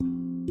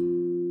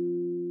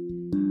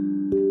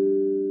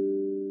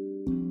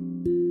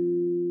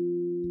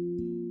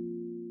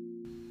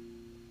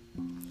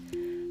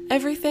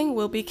Everything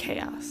will be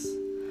chaos.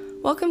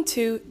 Welcome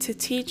to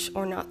Teach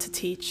or Not to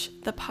Teach,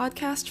 the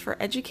podcast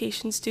for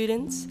education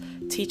students,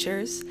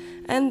 teachers,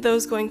 and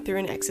those going through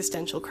an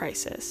existential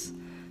crisis.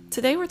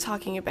 Today we're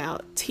talking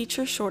about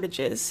teacher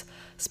shortages,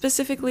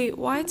 specifically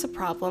why it's a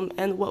problem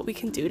and what we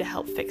can do to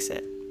help fix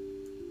it.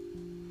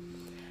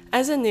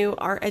 As a new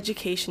art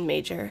education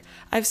major,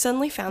 I've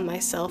suddenly found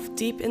myself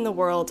deep in the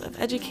world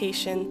of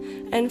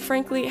education and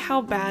frankly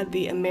how bad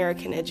the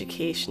American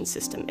education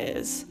system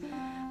is.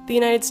 The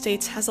United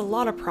States has a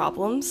lot of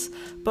problems,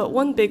 but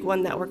one big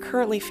one that we're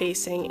currently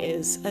facing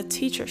is a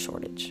teacher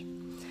shortage.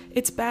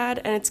 It's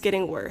bad and it's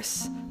getting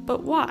worse,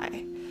 but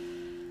why?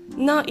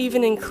 Not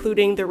even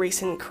including the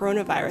recent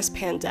coronavirus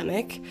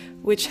pandemic,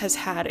 which has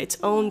had its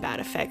own bad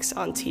effects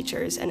on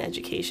teachers and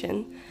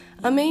education,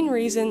 a main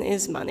reason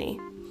is money.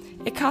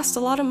 It costs a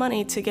lot of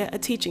money to get a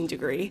teaching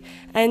degree,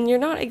 and you're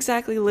not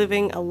exactly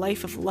living a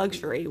life of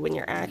luxury when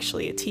you're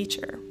actually a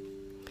teacher.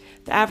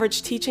 The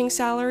average teaching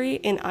salary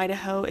in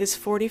Idaho is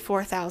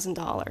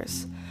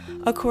 $44,000.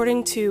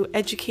 According to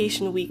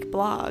Education Week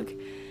blog,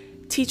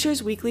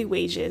 teachers' weekly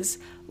wages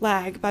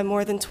lag by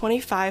more than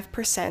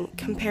 25%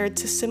 compared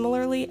to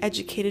similarly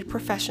educated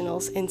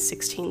professionals in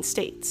 16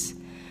 states.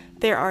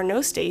 There are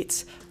no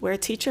states where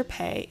teacher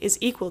pay is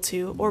equal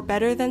to or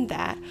better than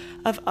that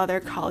of other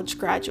college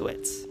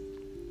graduates.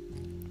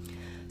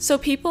 So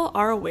people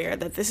are aware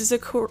that this is a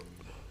career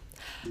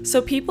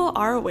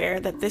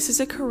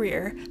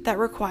that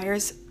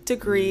requires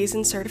degrees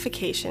and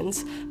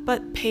certifications,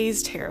 but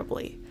pays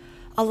terribly.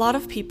 A lot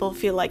of people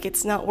feel like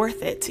it's not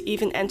worth it to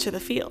even enter the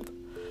field.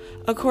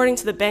 According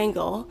to the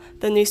Bengal,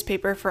 the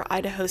newspaper for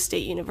Idaho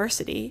State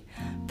University,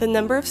 the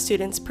number of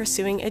students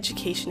pursuing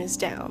education is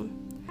down.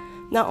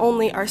 Not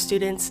only are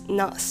students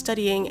not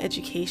studying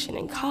education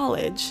in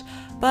college,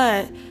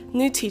 but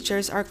new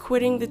teachers are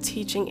quitting the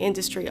teaching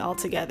industry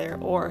altogether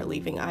or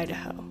leaving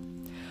Idaho.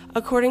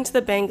 According to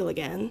the Bengal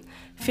again,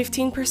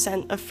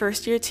 15% of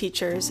first-year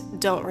teachers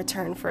don't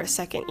return for a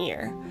second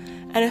year,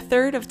 and a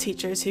third of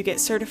teachers who get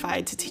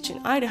certified to teach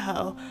in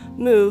Idaho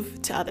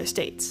move to other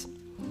states.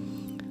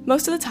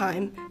 Most of the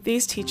time,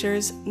 these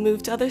teachers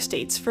move to other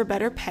states for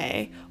better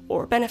pay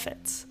or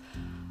benefits.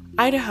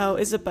 Idaho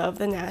is above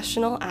the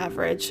national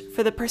average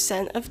for the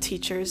percent of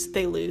teachers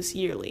they lose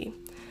yearly.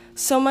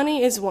 So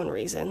money is one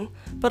reason,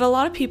 but a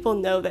lot of people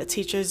know that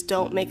teachers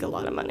don't make a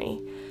lot of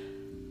money.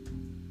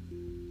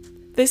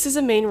 This is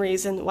a main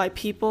reason why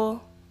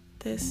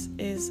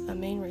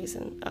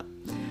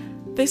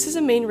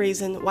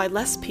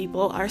less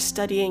people are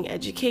studying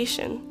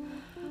education.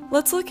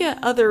 Let's look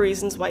at other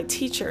reasons why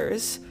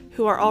teachers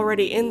who are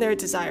already in their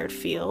desired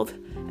field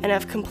and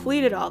have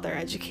completed all their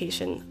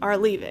education are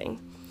leaving.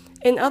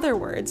 In other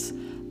words,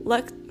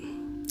 let's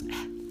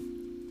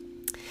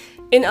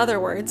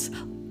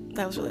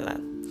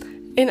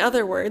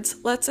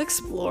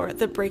explore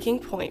the breaking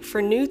point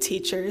for new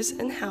teachers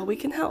and how we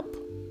can help.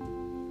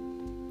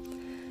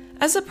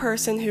 As a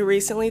person who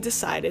recently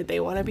decided they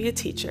want to be a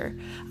teacher,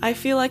 I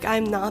feel like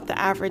I'm not the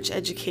average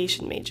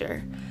education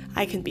major.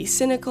 I can be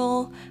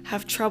cynical,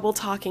 have trouble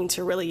talking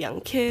to really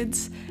young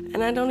kids,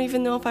 and I don't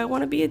even know if I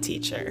want to be a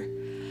teacher.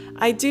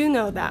 I do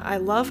know that I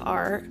love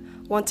art,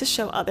 want to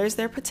show others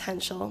their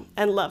potential,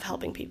 and love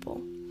helping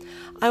people.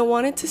 I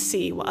wanted to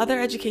see what other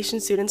education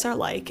students are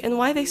like and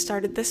why they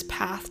started this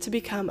path to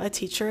become a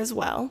teacher as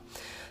well,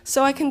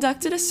 so I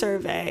conducted a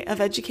survey of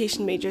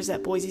education majors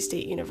at Boise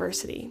State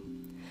University.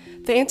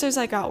 The answers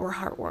I got were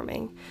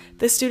heartwarming.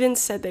 The students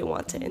said they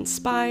want to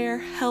inspire,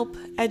 help,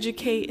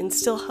 educate,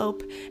 instill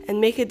hope, and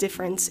make a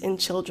difference in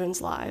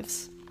children's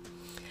lives.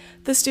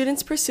 The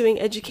students pursuing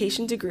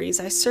education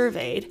degrees I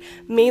surveyed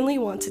mainly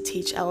want to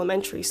teach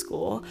elementary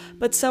school,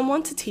 but some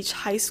want to teach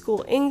high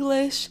school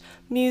English,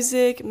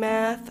 music,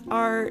 math,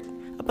 art,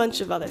 a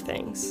bunch of other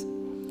things.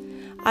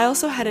 I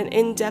also had an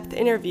in-depth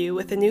interview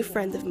with a new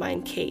friend of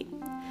mine, Kate.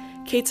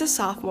 Kate's a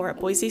sophomore at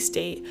Boise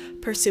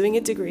State pursuing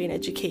a degree in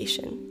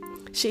education.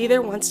 She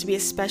either wants to be a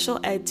special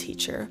ed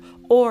teacher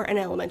or an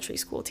elementary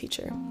school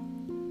teacher.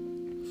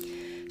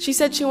 She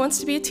said she wants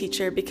to be a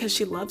teacher because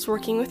she loves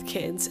working with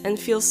kids and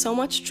feels so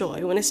much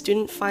joy when a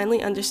student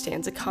finally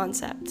understands a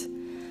concept.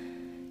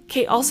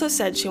 Kate also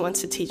said she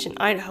wants to teach in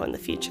Idaho in the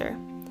future.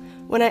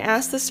 When I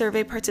asked the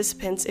survey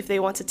participants if they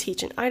want to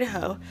teach in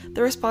Idaho,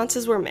 the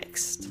responses were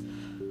mixed.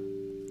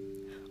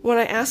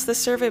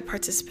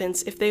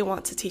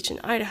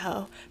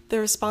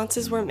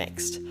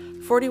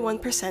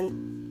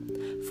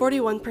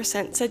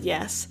 41% said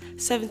yes,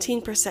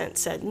 17%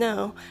 said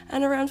no,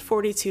 and around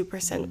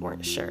 42%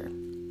 weren't sure.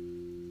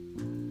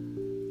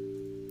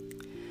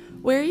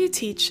 Where you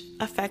teach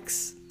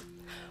affects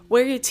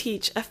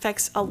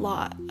a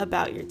lot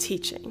about your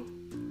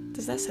teaching.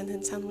 Does that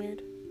sentence sound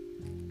weird?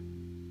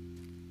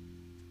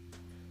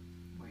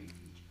 Where you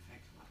teach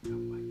affects a lot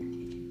about what you're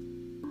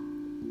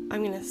teaching.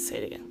 I'm going to say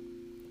it again.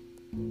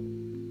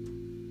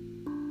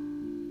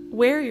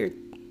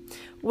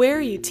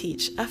 Where you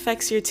teach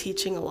affects your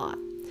teaching a lot.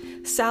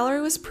 Salary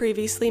was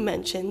previously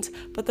mentioned,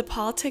 but the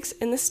politics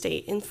in the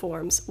state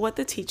informs what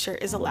the teacher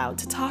is allowed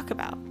to talk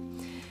about.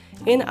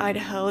 In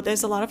Idaho,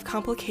 there's a lot of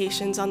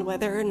complications on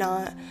whether or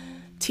not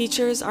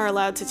teachers are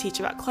allowed to teach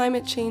about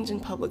climate change in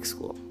public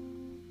school.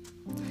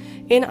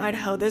 In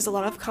Idaho, there's a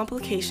lot of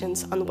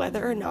complications on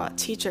whether or not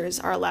teachers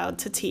are allowed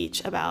to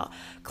teach about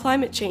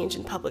climate change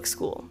in public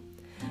school.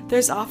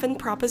 There's often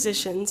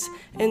propositions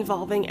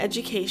involving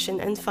education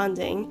and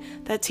funding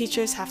that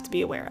teachers have to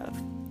be aware of.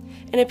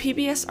 In a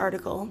PBS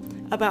article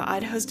about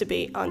Idaho's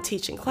debate on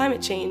teaching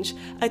climate change,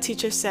 a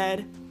teacher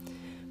said,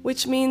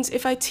 "Which means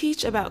if I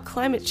teach about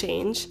climate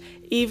change,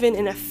 even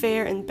in a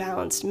fair and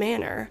balanced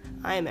manner,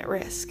 I am at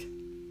risk."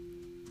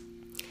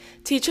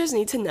 Teachers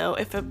need to know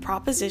if a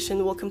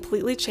proposition will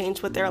completely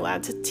change what they're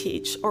allowed to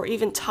teach or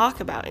even talk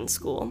about in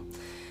school.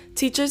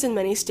 Teachers in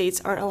many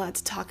states aren't allowed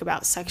to talk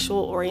about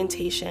sexual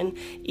orientation,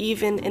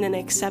 even in an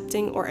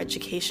accepting or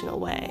educational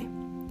way.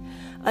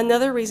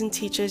 Another reason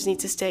teachers need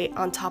to stay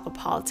on top of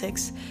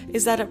politics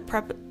is that a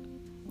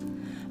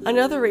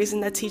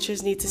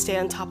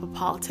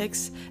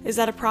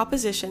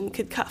proposition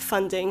could cut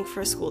funding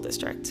for a school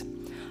district.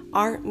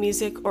 Art,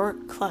 music, or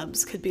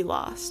clubs could be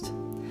lost.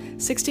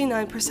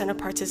 69% of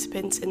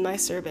participants in my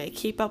survey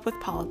keep up with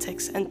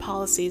politics and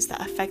policies that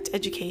affect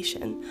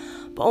education,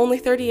 but only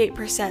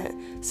 38%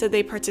 said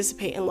they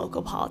participate in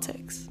local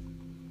politics.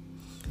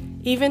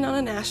 Even on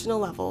a national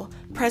level,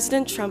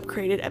 President Trump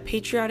created a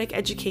patriotic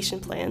education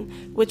plan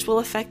which will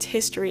affect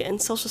history and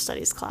social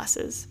studies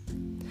classes.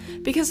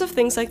 Because of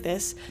things like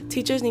this,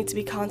 teachers need to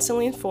be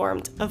constantly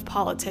informed of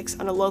politics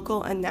on a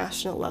local and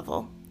national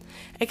level.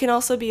 It can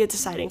also be a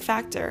deciding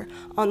factor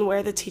on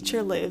where the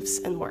teacher lives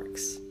and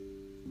works.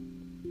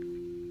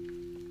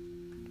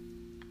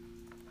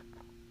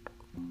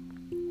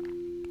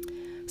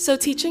 So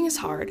teaching is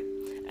hard.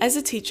 As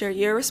a teacher,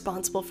 you're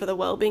responsible for the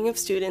well-being of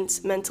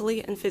students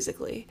mentally and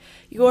physically.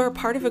 You are a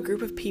part of a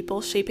group of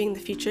people shaping the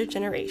future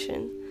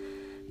generation.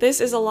 This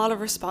is a lot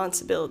of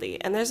responsibility,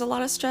 and there's a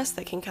lot of stress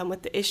that can come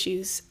with the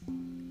issues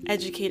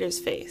educators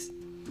face.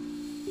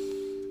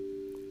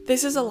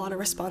 This is a lot of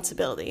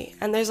responsibility,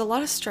 and there's a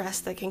lot of stress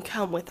that can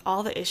come with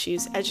all the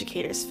issues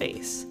educators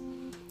face.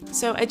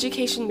 So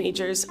education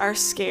majors are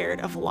scared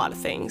of a lot of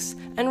things,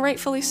 and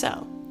rightfully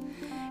so.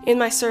 In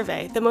my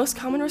survey, the most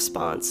common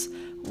response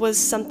was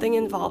something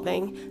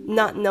involving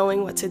not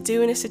knowing what to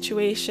do in a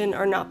situation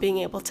or not being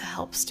able to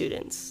help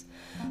students.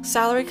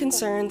 Salary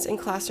concerns and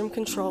classroom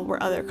control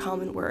were other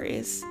common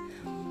worries.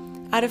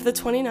 Out of the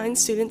 29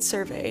 students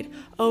surveyed,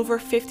 over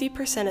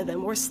 50% of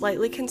them were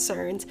slightly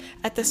concerned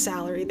at the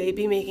salary they'd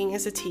be making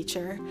as a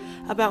teacher,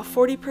 about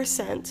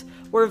 40%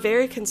 were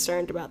very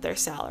concerned about their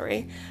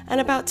salary, and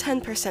about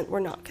 10%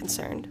 were not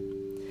concerned.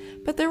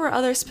 But there were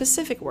other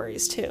specific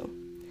worries too.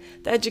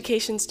 The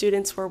education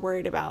students were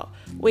worried about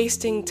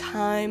wasting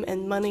time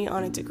and money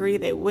on a degree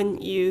they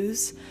wouldn't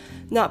use,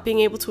 not being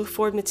able to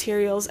afford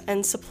materials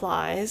and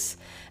supplies,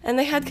 and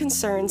they had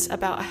concerns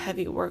about a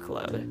heavy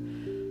workload.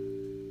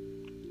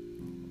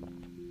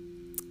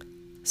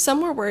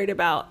 Some were worried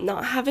about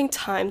not having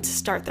time to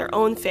start their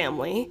own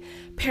family,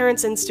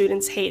 parents and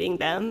students hating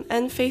them,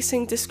 and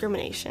facing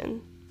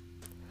discrimination.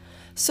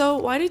 So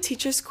why do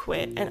teachers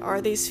quit, and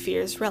are these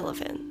fears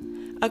relevant?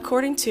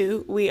 According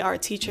to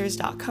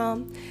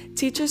weareteachers.com,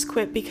 teachers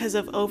quit because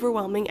of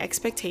overwhelming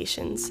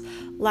expectations,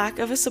 lack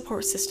of a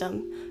support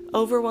system,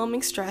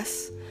 overwhelming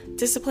stress,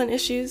 discipline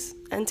issues,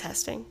 and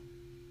testing.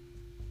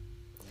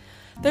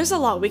 There's a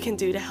lot we can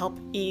do to help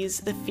ease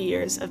the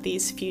fears of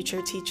these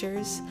future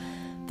teachers.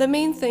 The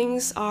main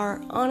things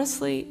are,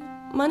 honestly,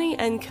 money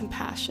and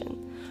compassion.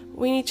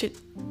 We need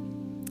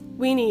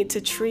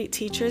to treat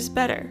teachers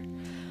better.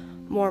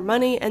 More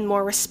money and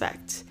more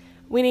respect.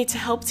 We need to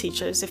help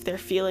teachers if they're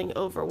feeling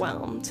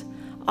overwhelmed.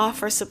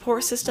 Offer a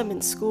support system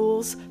in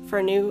schools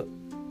for new.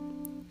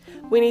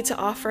 We need to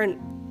offer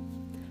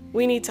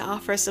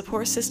a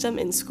support system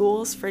in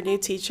schools for new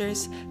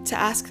teachers to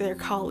ask their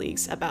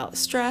colleagues about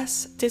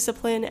stress,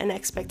 discipline, and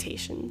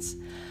expectations.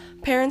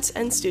 Parents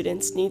and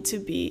students need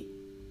to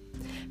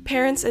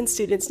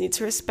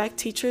respect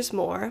teachers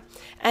more,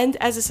 and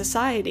as a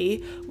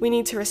society, we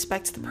need to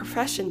respect the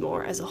profession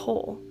more as a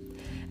whole.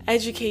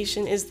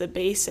 Education is the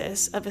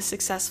basis of a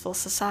successful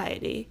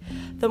society.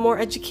 The more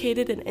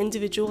educated an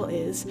individual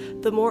is,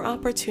 the more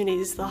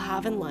opportunities they'll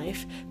have in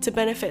life to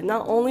benefit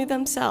not only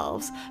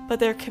themselves,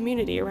 but their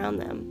community around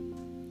them.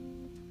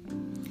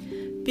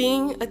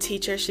 Being a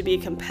teacher should be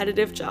a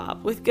competitive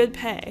job with good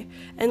pay,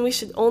 and we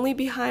should only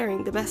be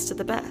hiring the best of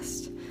the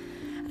best.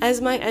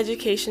 As my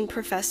education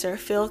professor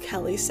Phil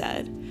Kelly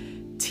said,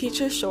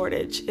 teacher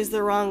shortage is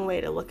the wrong way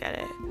to look at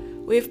it.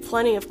 We have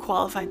plenty of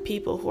qualified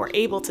people who are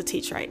able to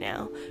teach right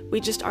now. We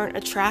just aren't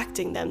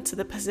attracting them to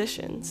the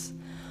positions.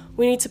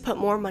 We need to put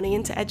more money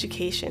into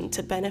education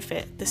to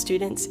benefit the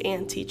students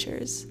and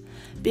teachers.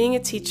 Being a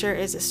teacher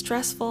is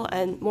stressful,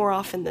 and more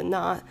often than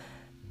not,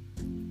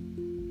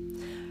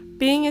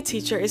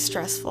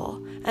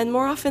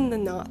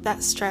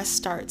 that stress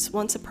starts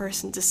once a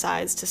person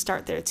decides to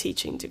start their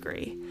teaching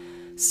degree.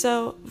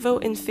 So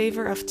vote in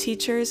favor of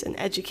teachers and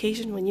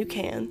education when you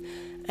can,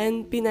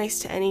 and be nice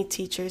to any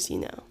teachers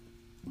you know.